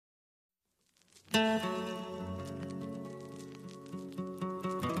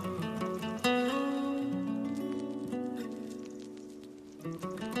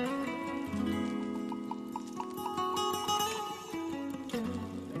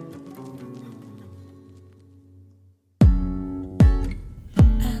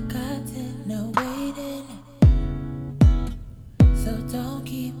Don't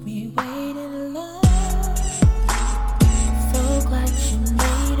keep me waiting long. So glad you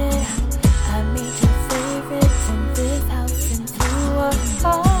made it. I made your favorite, turn this house into a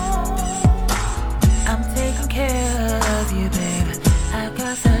home. I'm taking care of you, babe. I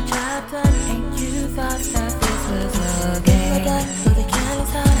got the job done, and you thought that this was a game. Like that, through the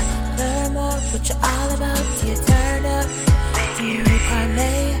candles out, learn more what you're all about. Do you turn up? Do you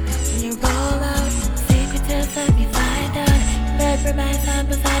parlay when you roll out? Secretives, let me find out. For my time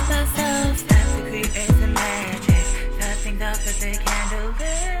beside myself, time to create some magic. Nothing up but the candle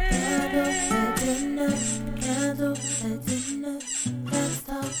lit. Candle lit dinner. Let's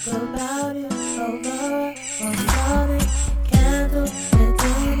talk about it over what's on it. Candle lit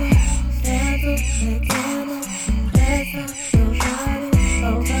dinner. Candle lit dinner. Let's talk about it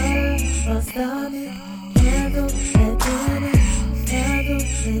over what's on it. Candle lit dinner. Candle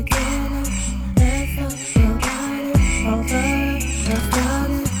lit dinner. Let's talk about it over.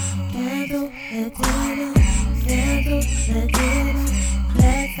 Candle lit dinner, candle lit dinner.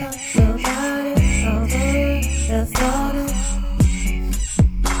 Let's talk about it over the soda.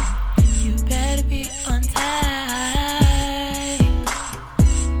 You better be on time.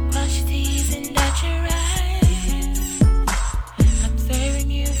 Wash your teeth and dot your eyes. I'm serving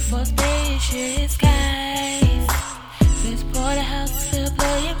you for spacious skies. This porterhouse will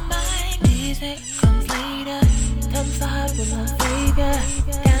blow your mind. Music comes later. Comes for her with my savior.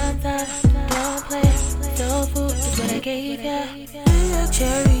 Don't play, soul food is what I gave ya.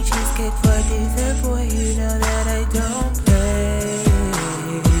 Cherry cheesecake for dessert, boy, you know that I don't play.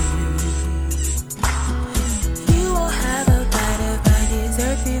 You won't have a bite of my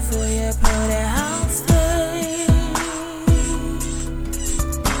dessert before you put a house stay.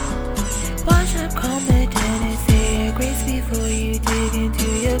 Wash up, comb it, and say your grace before you dig into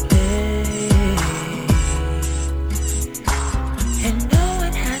your bed. And no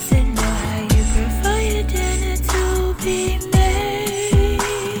one has to know how you prefer your dinner to be made.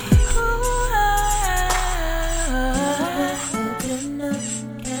 Dinner,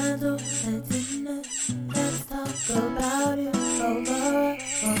 candle and dinner. Let's talk about it over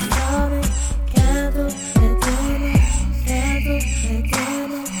what's on it. Candle and dinner, candle and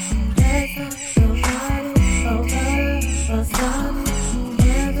dinner. Let's talk about it over what's on it.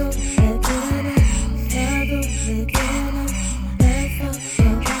 Candle and dinner, candle and dinner.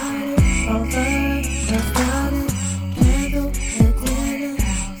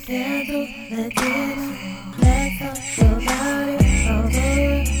 Let dinner, let's talk about it over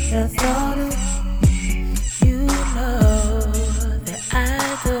the soda. You know that I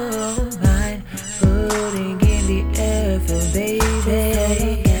don't mind putting in the effort, baby.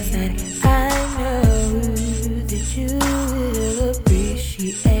 Yes, that I know that you will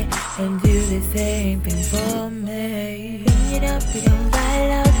appreciate and do the same thing for me. Bring it up, we gon' ride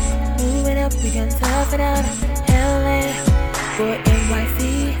it out. Move it up, we gon' tough it out. LA for NYC.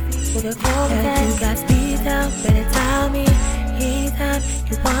 With a cold that you got speed out, better tell me anytime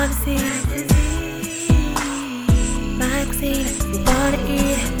you wanna see my cuisine, you wanna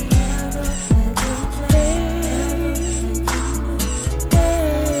eat.